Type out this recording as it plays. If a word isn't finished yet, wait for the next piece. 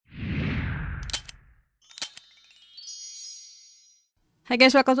Hi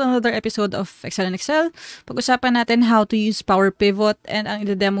guys, welcome to another episode of Excel and Excel. Pag-usapan natin how to use Power Pivot, and ang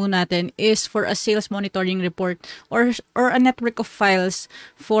i-demo natin is for a sales monitoring report or a network of files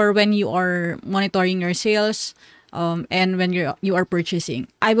for when you are monitoring your sales and when you are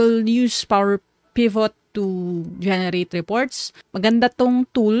purchasing. I will use Power Pivot to generate reports. Maganda tong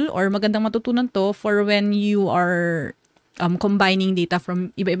tool or magandang matutunan to for when you are combining data from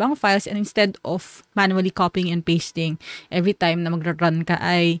iba-ibang files, and instead of manually copying and pasting every time na magra-run ka,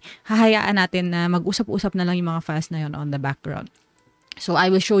 ay hahayaan natin na mag-usap-usap na lang yung mga files na yun on the background. So I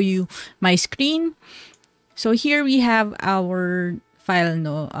will show you my screen. So here we have our file,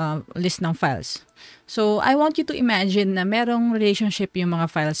 list ng files. So I want you to imagine na merong relationship yung mga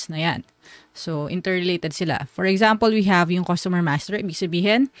files na yan. So, interrelated sila. For example, we have yung customer master. Ibig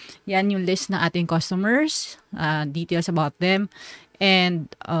sabihin, yan yung list ng ating customers, details about them,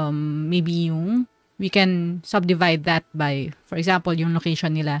 and maybe we can subdivide that by, for example, yung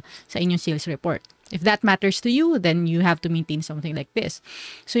location nila sa inyong sales report. If that matters to you, then you have to maintain something like this.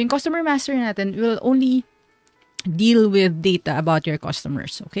 So, yung customer master natin will only deal with data about your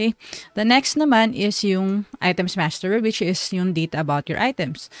customers, okay? The next naman is yung items master, which is yung data about your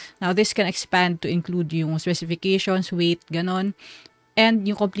items. Now, this can expand to include yung specifications, weight, ganon, and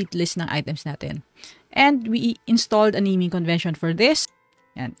yung complete list ng items natin. And we installed a naming convention for this.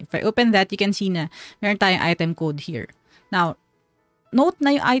 And if I open that, you can see na meron tayong item code here. Now, note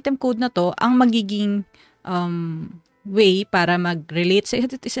na yung item code na to ang magiging way para mag-relate sa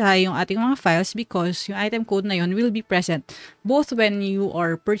isa't isa yung ating mga files, because yung item code na yun will be present both when you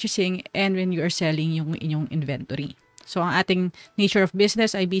are purchasing and when you are selling yung inyong inventory. So, ang ating nature of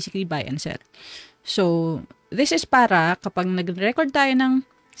business ay basically buy and sell. So, this is para kapag nag-record tayo ng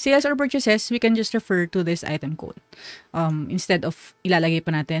sales or purchases, we can just refer to this item code. Instead of ilalagay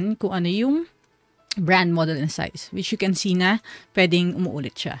pa natin kung ano yung brand, model, and size, which you can see na pwedeng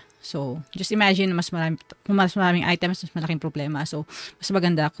umuulit siya. So, just imagine kung mas maraming items, mas malaking problema. So, mas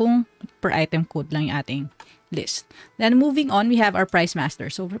maganda kung per item code lang yung ating list. Then, moving on, we have our price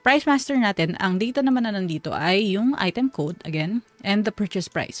master. So, for price master natin, ang data naman na nandito ay yung item code, again, and the purchase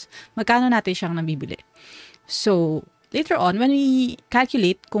price. Magkano natin siyang nabibili. So, later on, when we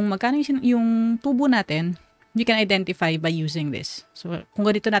calculate kung magkano yung tubo natin, we can identify by using this. So, kung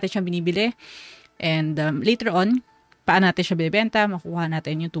ganito natin siyang binibili, and later on, paano natin siya bibenta, makuha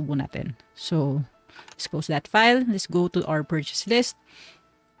natin yung tubo natin. So, let's close that file. Let's go to our purchase list.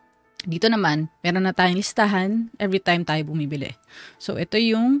 Dito naman, meron na tayong listahan every time tayo bumibili. So, ito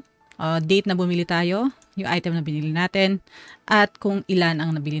yung date na bumili tayo, yung item na binili natin, at kung ilan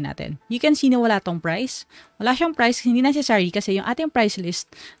ang nabili natin. You can see na wala tong price. Wala siyang price, hindi necessary kasi yung ating price list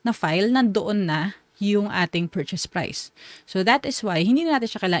na file, nandoon na yung ating purchase price. So, that is why hindi na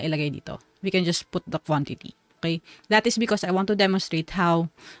natin siya kailangan ilagay dito. We can just put the quantity. Okay? That is because I want to demonstrate how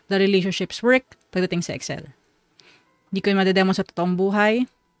the relationships work pagdating sa Excel. Hindi ko yung madedemo sa totoong buhay,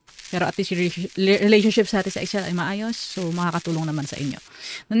 pero at least yung relationships natin sa Excel ay maayos, so makakatulong naman sa inyo.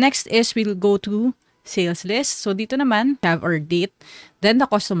 The next is we'll go to sales list. So dito naman, we have our date, then the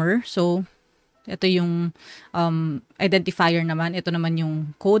customer. So ito yung identifier naman. Ito naman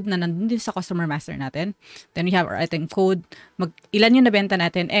yung code na nandun din sa customer master natin. Then we have our item code, ilan yung nabenta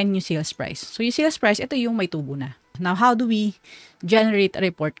natin, and yung sales price. So yung sales price, ito yung may tubo na. Now, how do we generate a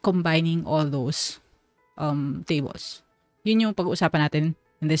report combining all those tables? Yun yung pag-uusapan natin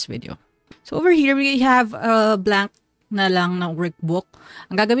in this video. So over here, we have a blank na lang na workbook.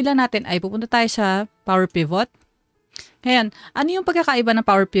 Ang gagawin lang natin ay pupunta tayo sa Power Pivot. Ngayon, ano yung pagkakaiba ng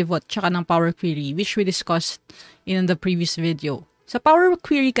Power Pivot tsaka ng Power Query, which we discussed in the previous video? Sa Power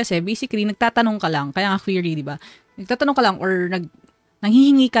Query kasi, basically, nagtatanong ka lang, kaya nga query, di ba? Nagtatanong ka lang or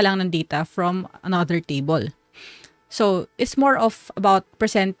nanghihingi ka lang ng data from another table. So, it's more of about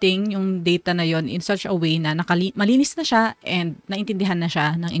presenting yung data na yon in such a way na malinis na siya and naintindihan na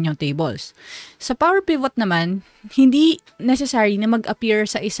siya ng inyong tables. Sa Power Pivot naman, hindi necessary na mag-appear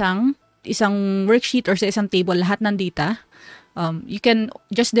sa isang worksheet or sa isang table lahat ng data. You can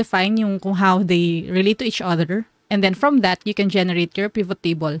just define yung kung how they relate to each other, and then from that you can generate your pivot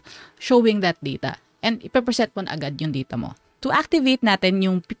table showing that data, and ipapresent mo na agad yung data mo. To activate natin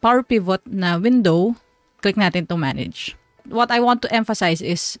yung Power Pivot na window, click natin to manage. What I want to emphasize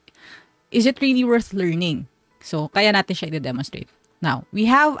is it really worth learning? So kaya natin siya i-demonstrate. Now, we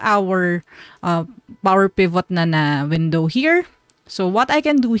have our Power Pivot na window here. So, what I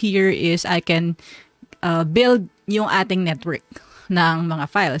can do here is I can build yung ating network ng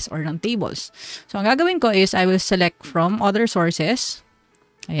mga files or ng tables. So, ang gagawin ko is I will select from other sources.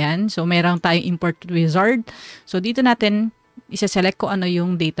 Ayan. So, mayroong tayong import wizard. So, dito natin isa-select ko ano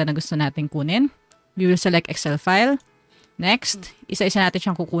yung data na gusto natin kunin. We will select Excel file. Next, isa-isa natin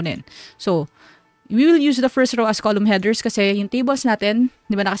siyang kukunin. So, we will use the first row as column headers kasi yung tables natin,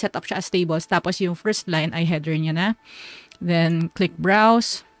 di ba nakaset up siya as tables, tapos yung first line ay header niya na. Then, click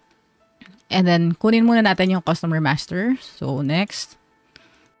browse. And then, kunin muna natin yung customer master. So, next.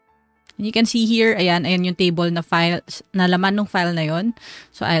 And you can see here, ayan yung table na file, na laman ng file na yon.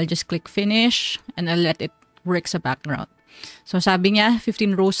 So, I'll just click finish and I'll let it work sa background. So, sabi niya,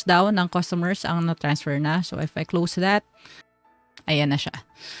 15 rows daw ng customers ang na-transfer na. So, if I close that, ayan na siya.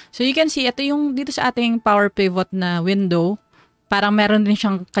 So, you can see, ito yung dito sa ating Power Pivot na window, parang meron din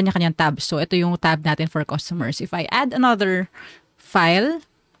siyang kanya-kanyang tabs. So, ito yung tab natin for customers. If I add another file,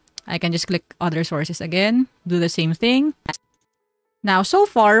 I can just click other sources again, do the same thing. Now, so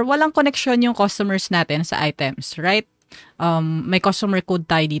far, walang connection yung customers natin sa items, right? May customer code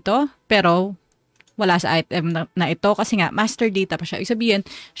tayo dito, pero wala sa item na ito kasi nga, master data pa siya. Ibig sabihin,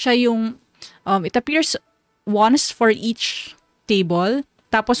 siya yung, it appears once for each table,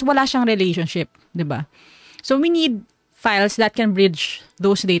 tapos wala siyang relationship, di ba? So, we need files that can bridge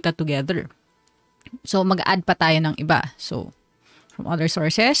those data together. So, mag-add pa tayo ng iba. So, from other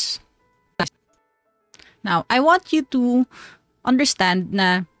sources. Now, I want you to understand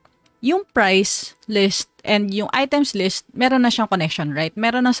na yung price list and yung items list, meron na siyang connection, right?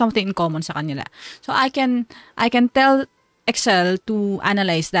 Meron na something in common sa kanila. So, I can tell Excel to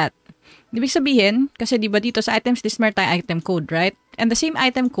analyze that. Ibig sabihin, kasi di ba dito sa items list, meron tayong item code, right? And the same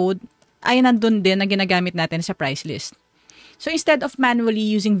item code ay nandun din na ginagamit natin sa price list. So, instead of manually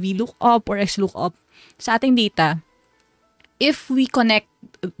using VLOOKUP or XLOOKUP sa ating data, if we connect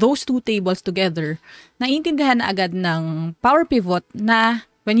those two tables together, naiintindihan na agad ng Power Pivot na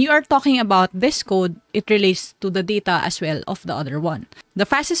when you are talking about this code, it relates to the data as well of the other one. The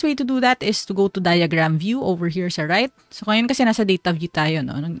fastest way to do that is to go to diagram view over here sa right. So, ngayon kasi nasa data view tayo,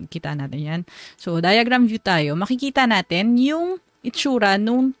 no? Nakikita natin yan. So, diagram view tayo. Makikita natin yung itsura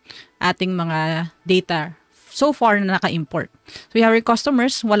nung ating mga data so far na naka-import. So, we have our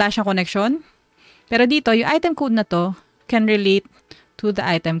customers, wala siyang connection. Pero dito, yung item code na to can relate to the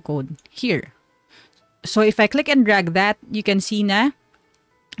item code here. So, if I click and drag that, you can see na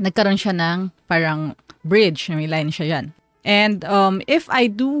nagkaroon siya ng parang bridge. May line siya yan. And if I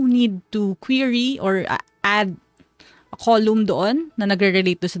do need to query or add a column doon na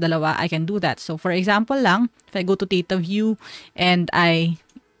nagre-relate to sa dalawa, I can do that. So, for example lang, if I go to data view and I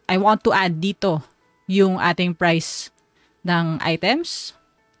want to add dito yung ating price ng items,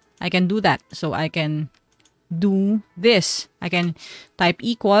 I can do that. So, I can do this. I can type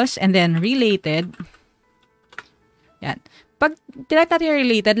equals and then related. Yan. Pag tinatawag natin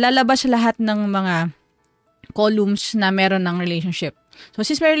related, lalabas lahat ng mga columns na meron ng relationship. So,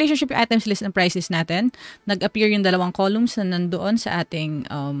 since may relationship yung items list and price list natin, nag-appear yung dalawang columns na nandoon sa ating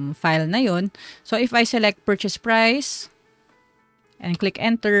file na yon. So, if I select purchase price and click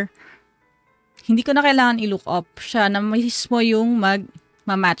enter, hindi ko na kailangan i-look up siya na mismo yung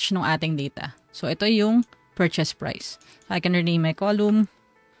mag-match ng ating data. So, ito yung purchase price. So, I can rename my column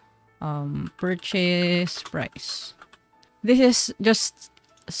purchase price. This is just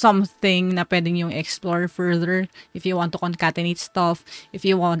something na pwedeng yung explore further if you want to concatenate stuff, if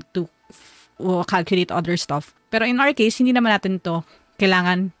you want to calculate other stuff. Pero in our case, hindi naman natin to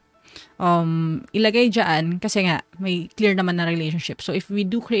kailangan ilagay dyan kasi nga may clear naman na relationship. So, if we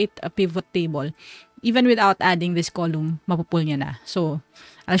do create a pivot table, even without adding this column, mapupull niya na. So,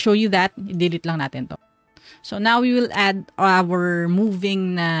 I'll show you that. I-delete lang natin to. So, now we will add our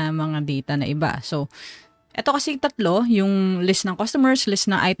moving na mga data na iba. So, ito kasi tatlo, yung list ng customers, list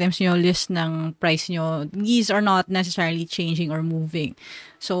ng items nyo, list ng price nyo. These are not necessarily changing or moving.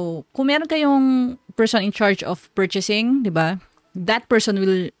 So, kung meron kayong person in charge of purchasing, di ba? That person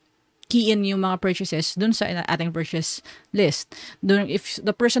will key in yung mga purchases dun sa ating purchase list. Dun, if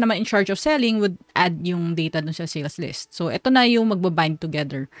the person naman in charge of selling would add yung data dun sa sales list. So, ito na yung magbabind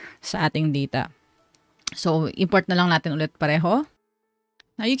together sa ating data. So, import na lang natin ulit pareho.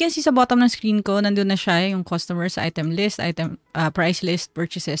 Now, you can see sa bottom ng screen ko, nandun na siya yung customers, item list, price list,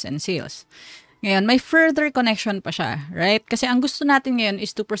 purchases, and sales. Ngayon, may further connection pa siya, right? Kasi ang gusto natin ngayon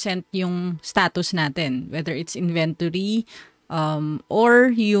is to present yung status natin, whether it's inventory or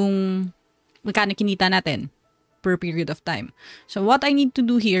yung magkano kinita natin per period of time. So, what I need to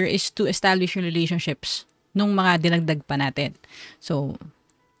do here is to establish yung relationships nung mga dinagdag pa natin. So,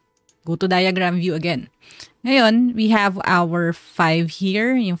 go to diagram view again. Ngayon, we have our 5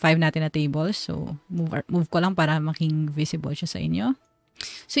 here, yung 5 natin na tables. So, move ko lang para making visible siya sa inyo.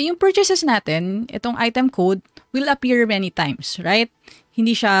 So, yung purchases natin, itong item code will appear many times, right?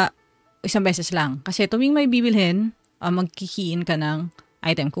 Hindi siya isang beses lang. Kasi tuwing may bibilhin, magkikiin ka ng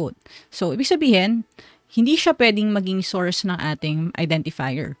item code. So, ibig sabihin, hindi siya pwedeng maging source ng ating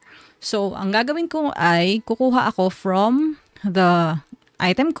identifier. So, ang gagawin ko ay kukuha ako from the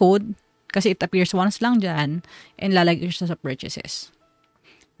item code kasi it appears once lang dyan and lalagay siya sa purchases.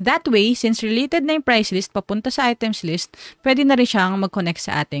 That way, since related na yung price list papunta sa items list, pwede na rin siyang mag-connect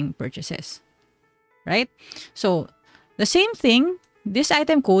sa ating purchases. Right? So, the same thing, this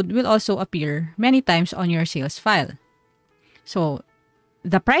item code will also appear many times on your sales file. So,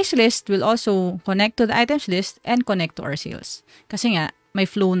 the price list will also connect to the items list and connect to our sales. Kasi nga, may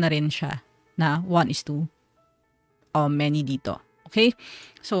flow na rin siya na 1:2 many dito. Okay?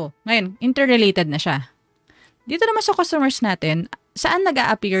 So, ngayon, interrelated na siya. Dito naman sa customers natin, saan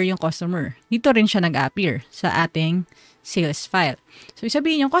nag-a-appear yung customer? Dito rin siya nag-a-appear sa ating sales file. So,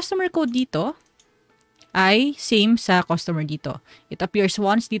 sabihin yung customer code dito ay same sa customer dito. It appears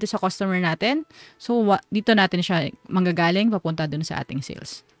once dito sa customer natin. So, dito natin siya manggagaling papunta dun sa ating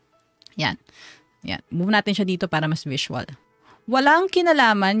sales. Yan. Yan. Move natin siya dito para mas visual. Walang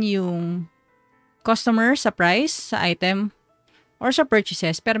kinalaman yung customer sa price, sa item, or sa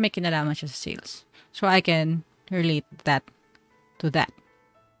purchases, pero may kinalaman siya sa sales. So, I can relate that to that.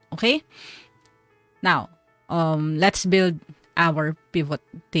 Okay? Now, let's build our pivot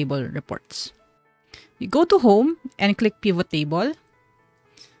table reports. You go to home and click pivot table.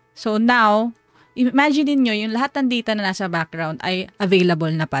 So now, imagine nyo yung lahat ng data na nasa background ay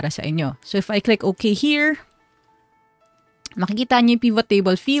available na para sa inyo. So if I click OK here, makikita nyo yung pivot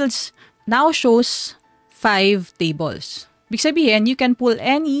table fields now shows 5 tables. Ibig sabihin, you can pull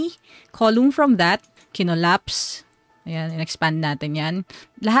any column from that, kinolapse. Ayan, in-expand natin yan.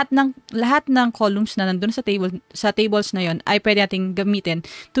 Lahat ng columns na nandun sa tables na yon ay pwede nating gamitin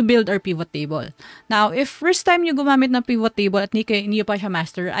to build our pivot table. Now, if first time you gumamit ng pivot table at hindi pa siya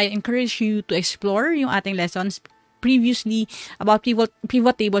master, I encourage you to explore yung ating lessons previously about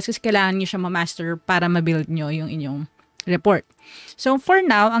pivot tables kasi kailangan nyo siya ma-master para ma-build nyo yung inyong report. So, for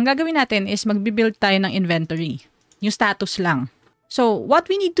now, ang gagawin natin is mag-build tayo ng inventory. Yung status lang. So, what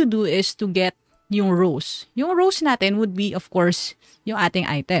we need to do is to get yung rows. Yung rows natin would be, of course, yung ating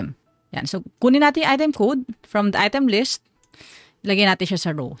item. Yan. So, kunin natin yung item code from the item list. Lagyan natin siya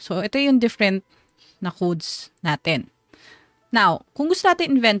sa row. So, ito yung different na codes natin. Now, kung gusto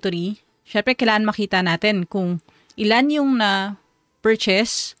natin inventory, syempre, kailangan makita natin kung ilan yung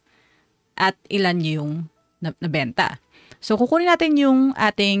na-purchase at ilan yung nabenta. So, kukunin natin yung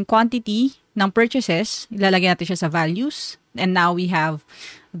ating quantity ng purchases. Ilalagay natin siya sa values. And now, we have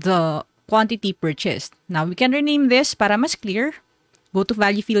the quantity purchased. Now, we can rename this para mas clear. Go to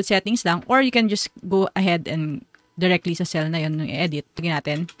value field settings lang or you can just go ahead and directly sa cell na yun yung edit. Lagyan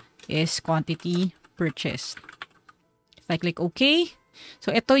natin is quantity purchased. If I click OK,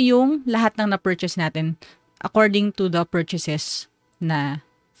 so ito yung lahat ng na-purchase natin according to the purchases na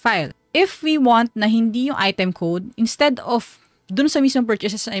file. If we want na hindi yung item code, instead of dun sa mismong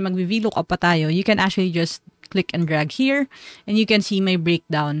purchases ay mag-VLOOKUP pa tayo, you can actually just click and drag here and you can see may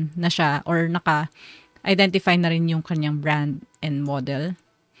breakdown na siya or naka-identify na rin yung kanyang brand and model.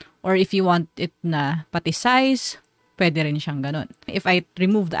 Or if you want it na pati size, pwede rin siyang ganun. If I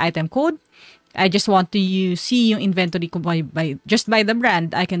remove the item code, I just want to see yung inventory ko just by the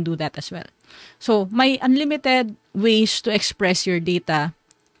brand, I can do that as well. So, may unlimited ways to express your data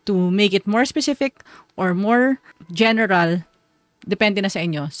to make it more specific or more general, depende na sa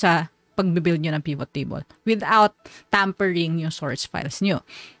inyo sa pag-build nyo ng pivot table without tampering yung source files nyo,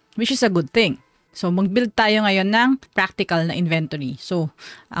 which is a good thing. So, mag-build tayo ngayon ng practical na inventory. So,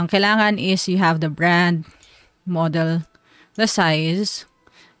 ang kailangan is you have the brand, model, the size,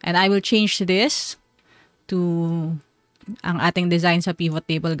 and I will change this to ang ating design sa pivot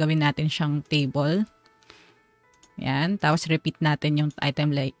table, gawin natin siyang table. Yan. Tapos, repeat natin yung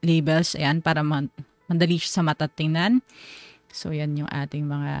item labels. Ayan, para mandali siya sa mata tingnan. So, yan yung ating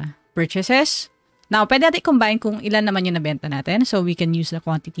mga purchases. Now, pwede natin combine kung ilan naman yung nabenta natin. So, we can use the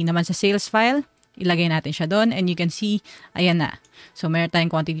quantity naman sa sales file. Ilagay natin siya doon and you can see, ayan na. So, meron tayong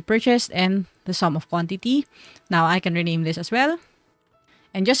quantity purchased and the sum of quantity. Now, I can rename this as well.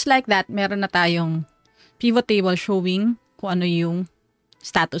 And just like that, meron na tayong pivot table showing kung ano yung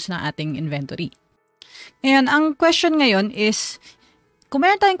status ng ating inventory. Ngayon, ang question ngayon is, kung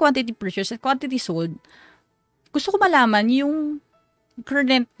meron tayong quantity purchased at quantity sold, gusto ko malaman yung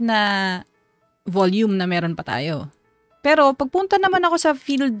current na volume na meron pa tayo. Pero, pagpunta naman ako sa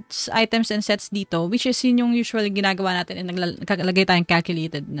fields, items, and sets dito, which is yun yung usually ginagawa natin and naglalagay tayong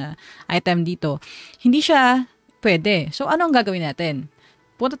calculated na item dito, hindi siya pwede. So, ano ang gagawin natin?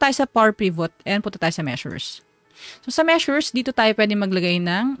 Punta tayo sa Power Pivot and punta tayo sa Measures. So, sa Measures, dito tayo pwede maglagay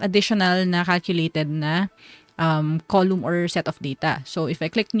ng additional na calculated na column or set of data. So, if I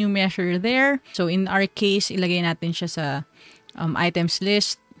click new measure there, so in our case, ilagay natin siya sa items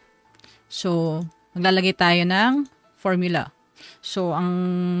list. So, maglalagay tayo ng formula. So,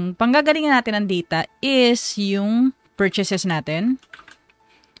 ang panggagalingan natin ng data is yung purchases natin.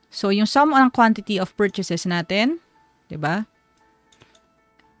 So, yung sum ng quantity of purchases natin, diba?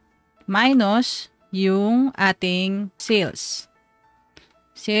 Minus yung ating sales.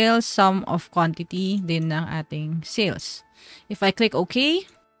 Sales, sum of quantity din ng ating sales. If I click OK,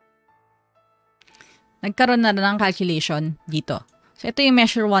 nagkaroon na ng calculation dito. So, ito yung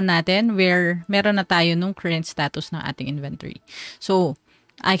measure 1 natin where meron na tayo nung current status ng ating inventory. So,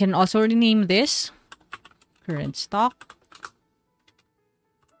 I can also rename this current stock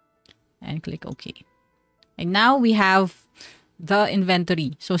and click OK. And now, we have the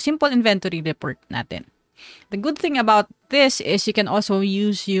inventory. So, simple inventory report natin. The good thing about this is you can also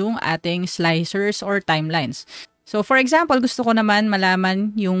use yung ating slicers or timelines. So, for example, gusto ko naman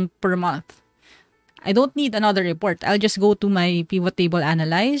malaman yung per month. I don't need another report. I'll just go to my pivot table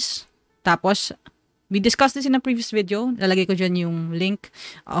analyze. Tapos, we discussed this in a previous video. Lalagay ko dyan yung link.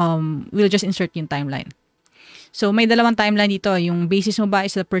 We'll just insert yung timeline. So, may dalawang timeline dito. Yung basis mo ba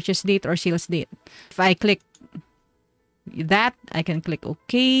is the purchase date or sales date. If I click that, I can click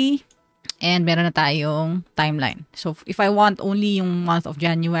OK. And meron na tayong timeline. So, if I want only yung month of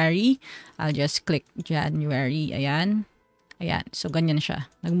January, I'll just click January. Ayan. Ayan. So, ganyan siya.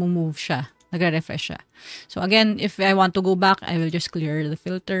 Nagmo-move siya. Nagre-refresh siya. So, again, if I want to go back, I will just clear the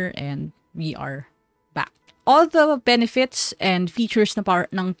filter and we are back. All the benefits and features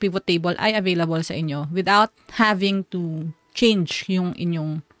ng pivot table ay available sa inyo without having to change yung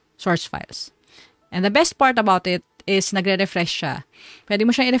inyong source files. And the best part about it is nagre-refresh siya. Pwede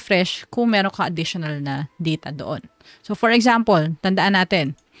mo siyang i-refresh kung meron ka additional na data doon. So, for example, tandaan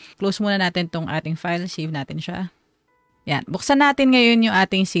natin, close muna natin tong ating file, save natin siya. Yan. Buksan natin ngayon yung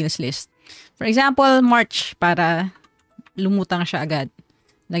ating sales list. For example, March, para lumutang siya agad.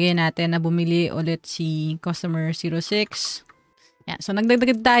 Lagay natin na bumili ulit si customer 06. Yan. So,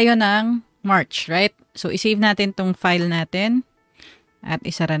 nagdagdag tayo ng March, right? So, isave natin tong file natin. At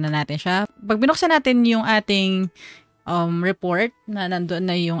isara na natin siya. Pag binuksan natin yung ating report na nandoon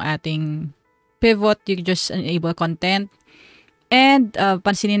na yung ating pivot, you just enable content. And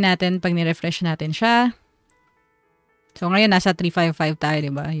pansinin natin pag ni-refresh natin siya. So ngayon nasa 355 tayo, di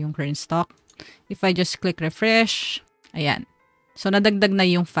ba? Yung current stock. If I just click refresh, ayan. So nadagdag na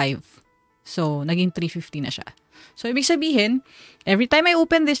yung 5. So naging 350 na siya. So ibig sabihin, every time I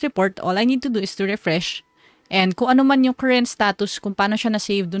open this report, all I need to do is to refresh. And kung ano man yung current status, kung paano siya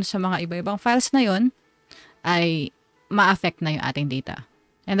na-save dun sa mga iba-ibang files na yon, ay ma-affect na yung ating data.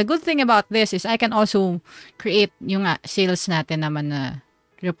 And the good thing about this is I can also create yung sales natin naman na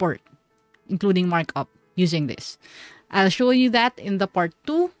report, including markup, using this. I'll show you that in the part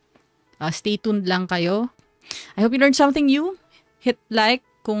 2. Stay tuned lang kayo. I hope you learned something new. Hit like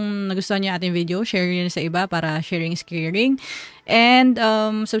kung nagustuhan niyo ating video. Share yun sa iba para sharing is caring. And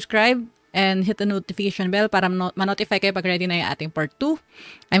subscribe. And hit the notification bell para ma-notify kayo pag ready na yung ating part 2.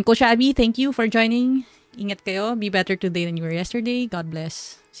 I'm Coach Abby. Thank you for joining. Ingat kayo. Be better today than you were yesterday. God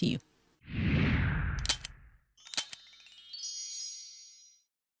bless. See you.